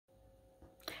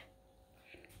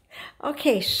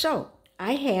Okay, so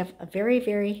I have a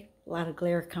very lot of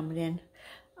glare coming in.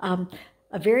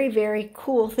 A very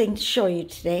cool thing to show you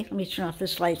today. Let me turn off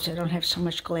this light so I don't have so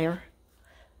much glare.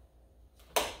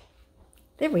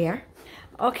 There we are.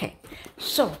 Okay,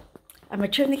 so I'm going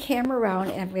to turn the camera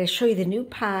around and I'm going to show you the new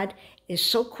pod. It's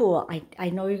so cool. I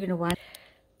know you're going to want it.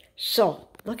 So,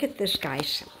 look at this,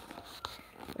 guys.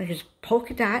 Look at this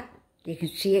polka dot. You can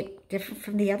see it different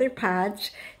from the other pods.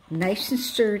 Nice and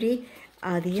sturdy.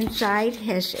 The inside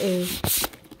has a,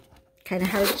 kind of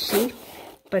hard to see,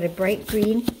 but a bright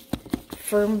green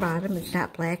firm bottom. It's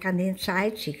not black on the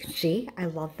inside, so you can see. I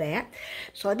love that.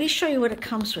 So let me show you what it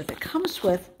comes with. It comes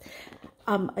with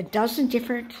a dozen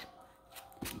different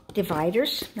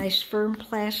dividers. Nice firm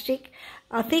plastic.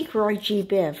 I think Roy G.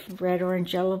 Biv. Red,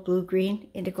 orange, yellow, blue, green,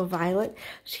 indigo, violet.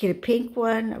 So you get a pink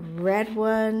one, a red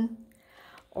one,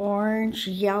 orange,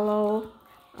 yellow,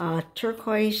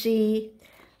 turquoisey,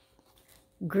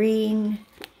 green,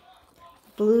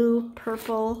 blue,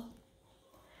 purple,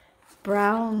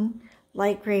 brown,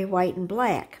 light gray, white, and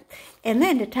black. And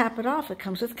then to top it off, it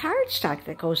comes with cardstock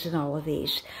that goes in all of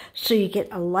these. So you get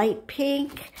a light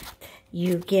pink,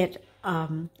 you get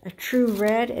a true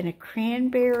red and a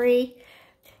cranberry,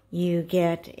 you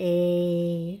get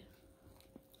a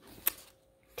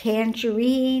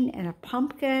tangerine and a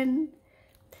pumpkin,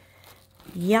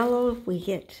 yellow, we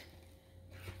get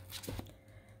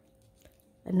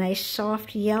a nice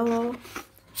soft yellow.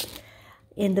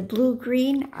 In the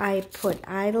blue-green, I put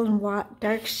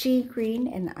dark sea green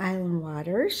and Island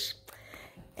Waters.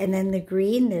 And then the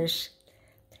green, there's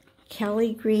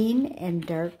Kelly green and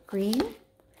dark green.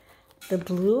 The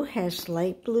blue has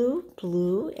light blue,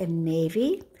 blue, and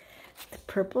navy. The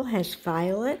purple has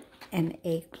violet and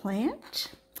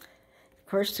eggplant. Of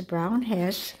course, the brown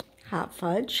has hot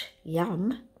fudge,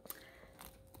 yum.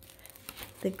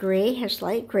 The gray has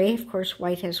light gray. Of course,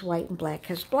 white has white and black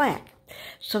has black.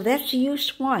 So that's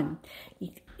use one,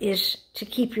 is to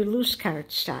keep your loose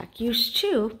cardstock. Use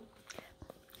two,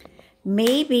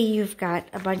 maybe you've got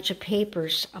a bunch of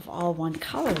papers of all one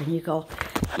color and you go,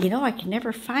 you know, I can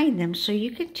never find them. So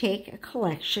you can take a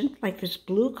collection, like this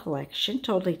blue collection,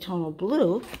 Totally Tonal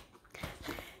Blue,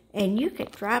 and you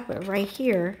could drop it right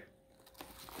here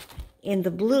in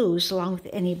the blues along with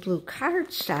any blue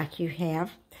cardstock you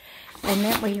have. And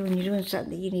that way when you're doing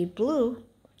something that you need blue,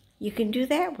 you can do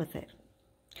that with it.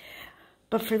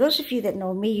 But for those of you that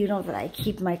know me, you know that I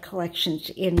keep my collections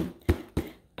in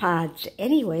pods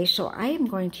anyway, so I am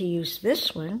going to use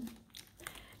this one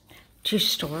to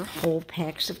store whole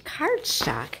packs of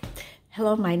cardstock.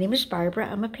 Hello, my name is Barbara.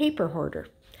 I'm a paper hoarder.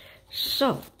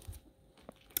 So,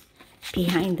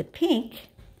 behind the pink,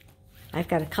 I've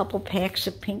got a couple packs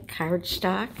of pink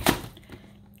cardstock,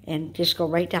 and just go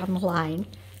right down the line.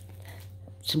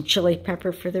 Some chili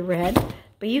pepper for the red.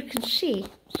 But you can see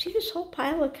this whole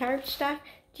pile of cardstock?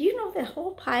 Do you know that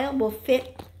whole pile will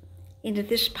fit into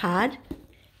this pod?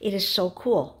 It is so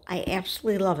cool. I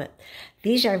absolutely love it.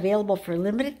 These are available for a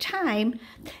limited time,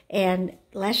 and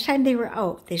last time they were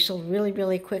out, they sold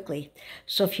really quickly.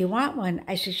 So if you want one,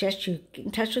 I suggest you get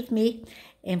in touch with me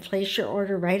and place your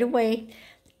order right away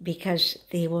because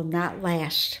they will not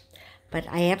last. But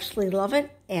I absolutely love it,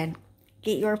 and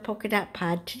get your polka dot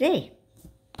pod today.